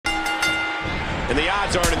and the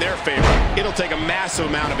odds aren't in their favor. It'll take a massive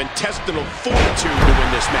amount of intestinal fortitude to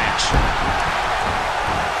win this match.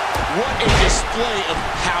 What a display of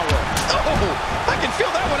power. Oh, I can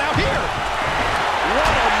feel that one out here.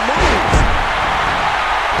 What a move.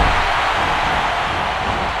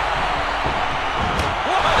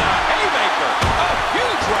 What a haymaker. A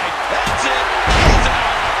huge right. That's it. He's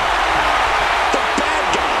out. The bad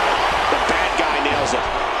guy. The bad guy nails it.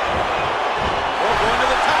 Oh, going to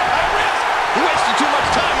the top. High risk. He wasted too much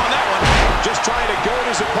time on that one. Just trying to goad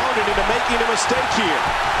his opponent into making a mistake here.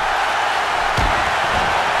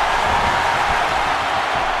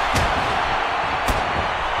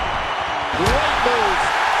 Great move.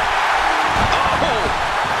 Oh!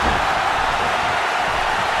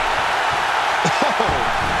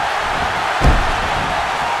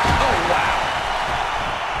 Oh, wow.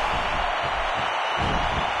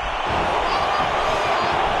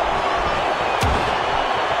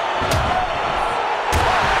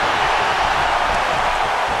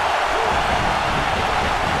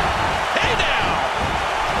 Hey now!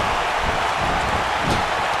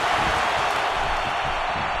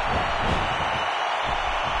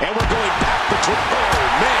 And we're going back between. Oh,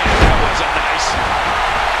 man, that wasn't nice.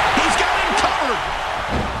 He's got him covered.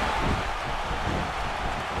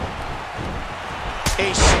 A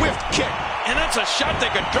swift kick. And that's a shot that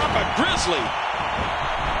could drop a grizzly.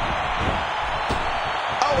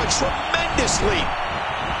 Oh, a tremendous leap.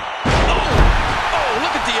 Oh,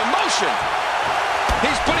 look at the emotion.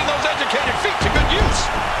 He's putting those educated feet to good use.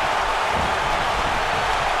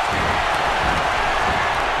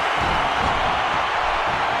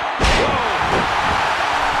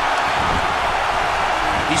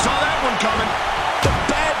 He saw that one coming. The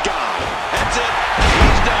bad guy. That's it.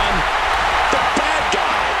 He's done. The bad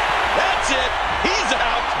guy. That's it. He's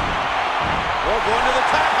out. We're going to the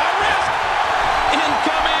top. High risk.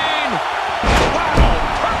 Incoming. Wow.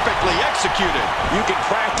 Perfectly executed. You can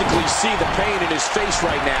practically see the pain in his face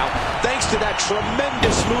right now, thanks to that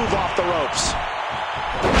tremendous move off the ropes.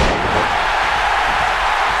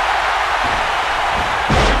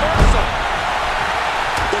 Reversal.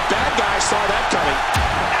 The bad guy saw that coming.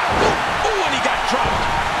 Ooh, and he got dropped.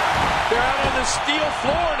 They're out on the steel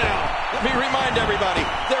floor now. Let me remind everybody,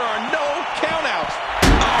 there are no countouts.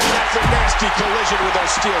 Oh, that's a nasty collision with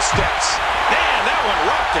those steel steps. Man, that one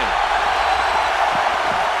rocked him.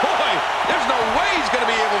 Boy, there's no way he's going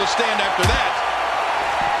to be able to stand after that.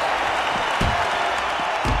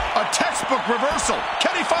 A textbook reversal.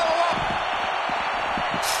 Can he follow up?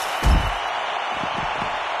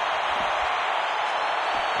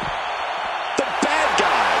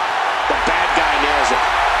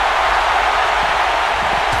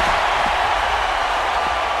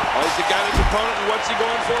 He's got his opponent, and what's he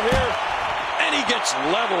going for here? And he gets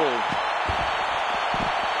leveled.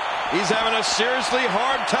 He's having a seriously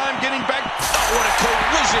hard time getting back. Oh, what a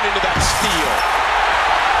collision into that steel.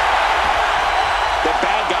 The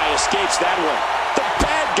bad guy escapes that one. The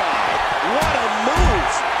bad guy. What a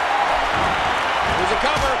move. Here's a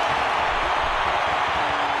cover.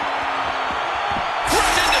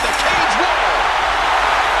 Right into the cage wall.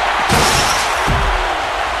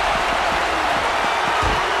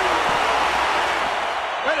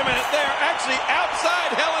 Wait a minute, they're actually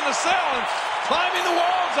outside Hell in a Cell and climbing the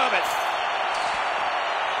walls of it.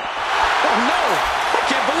 Oh no, I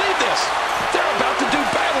can't believe this. They're about to do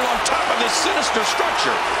battle on top of this sinister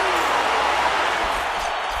structure.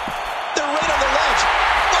 They're right on the ledge.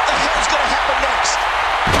 What the hell's going to happen next?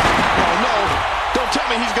 Oh no, don't tell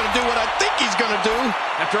me he's going to do what I think he's going to do.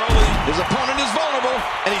 After all, his opponent is vulnerable,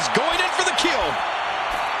 and he's going in for the kill.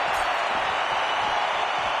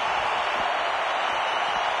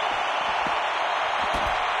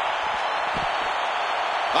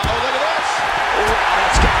 Uh-oh, look at this. Wow,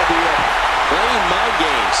 that's got to be it. Playing mind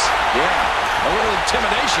games. Yeah, a little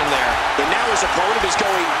intimidation there. And now his opponent is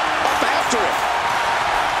going up after him.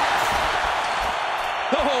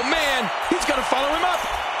 Oh, man, he's going to follow him up.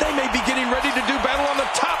 They may be getting ready to do battle on the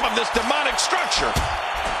top of this demonic structure.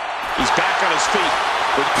 He's back on his feet.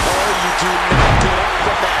 But, oh, you do not get up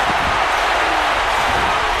from that.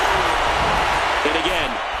 And again,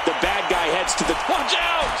 the bad guy heads to the... Watch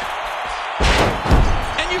out!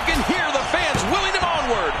 You can hear the fans willing him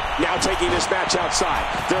onward. Now taking this match outside.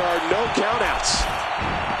 There are no countouts.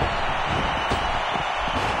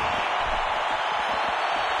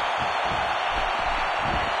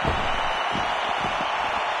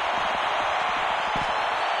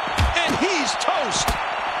 And he's toast.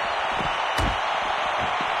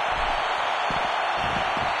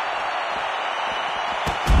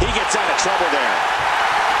 He gets out of trouble there.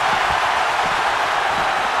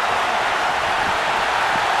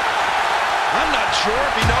 I'm not sure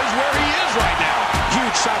if he knows where he is right now.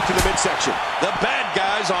 Huge shot to the midsection. The bad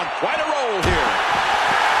guy's on quite a roll here.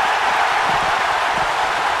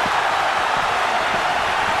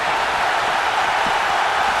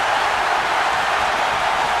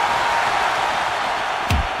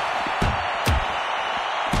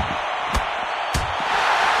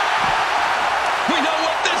 We know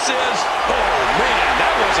what this is. Oh, man,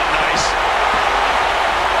 that wasn't nice.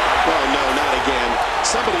 Oh, no, not again.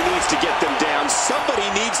 Somebody needs to get them down. Somebody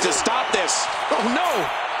needs to stop this. Oh, no.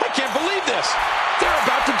 I can't believe this. They're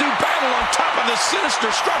about to do battle on top of this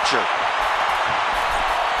sinister structure.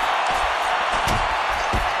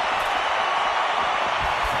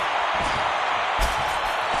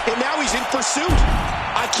 And now he's in pursuit.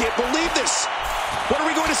 I can't believe this. What are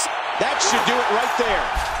we going to see? That should do it right there.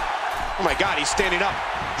 Oh, my God, he's standing up.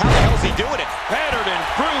 How the hell is he doing it? Battered and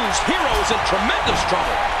bruised. Hero is in tremendous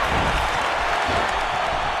trouble.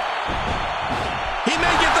 He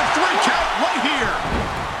may get the 3 count right here.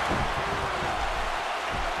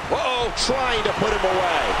 Whoa, trying to put him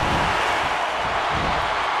away.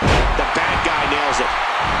 The bad guy nails it.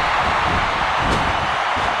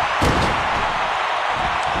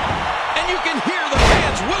 And you can hear the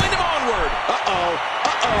fans willing him onward. Uh-oh,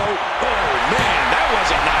 uh-oh. Oh, man, that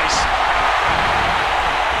wasn't nice.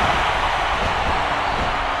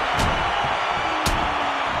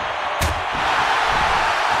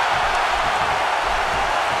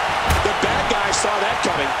 The bad guy saw that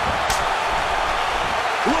coming.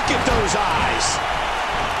 Look at those eyes.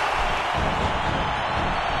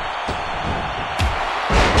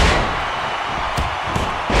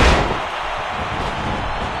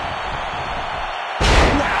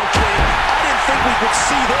 Wow, King. I didn't think we would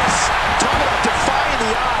see this. Talk about defying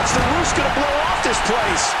the odds. The roof's going to blow off this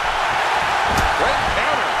place. Great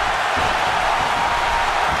counter.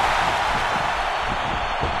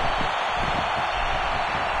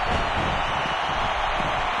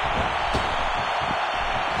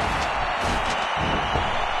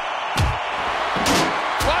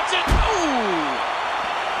 Watch it. Ooh.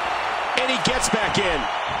 And he gets back in.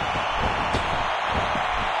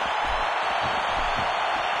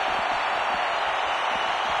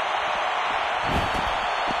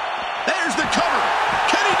 There's the cover.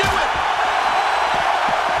 Can he do it?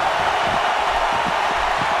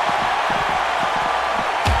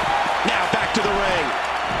 Now back to the ring.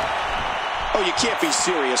 Oh, you can't be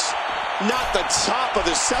serious. Not the top of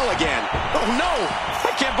the cell again. Oh, no.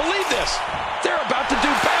 I can't believe this. They're about to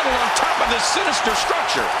do battle on top of this sinister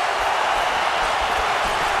structure.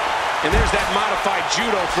 And there's that modified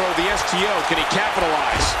judo throw, the STO. Can he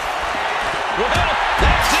capitalize? Well,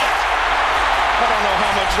 that's it. I don't know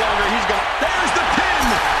how much longer he's going to... There's the pin.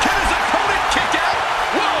 Can his opponent kick out?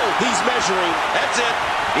 Whoa. He's measuring. That's it.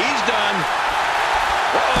 He's done.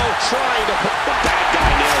 Uh-oh, trying to put... The bad guy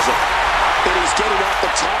nails it. And he's getting off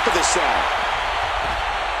the top of the cell.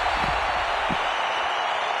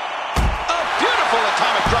 A beautiful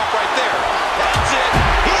atomic drop right there. That's it.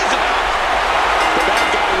 He's out. The bad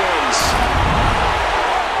guy wins.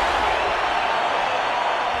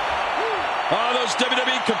 Oh, those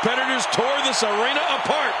WWE competitors tore this arena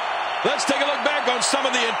apart. Let's take a look back on some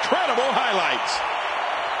of the incredible highlights.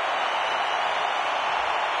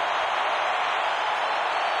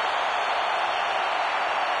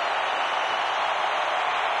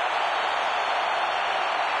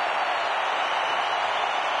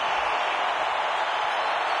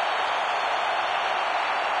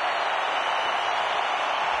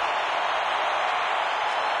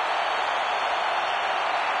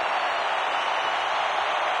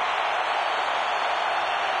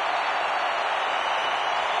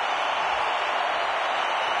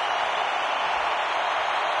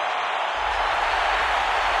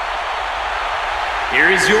 Here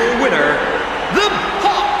is your winner, the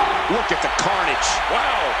Hawk. Look at the carnage.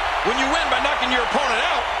 Wow. When you win by knocking your opponent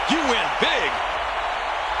out, you win big.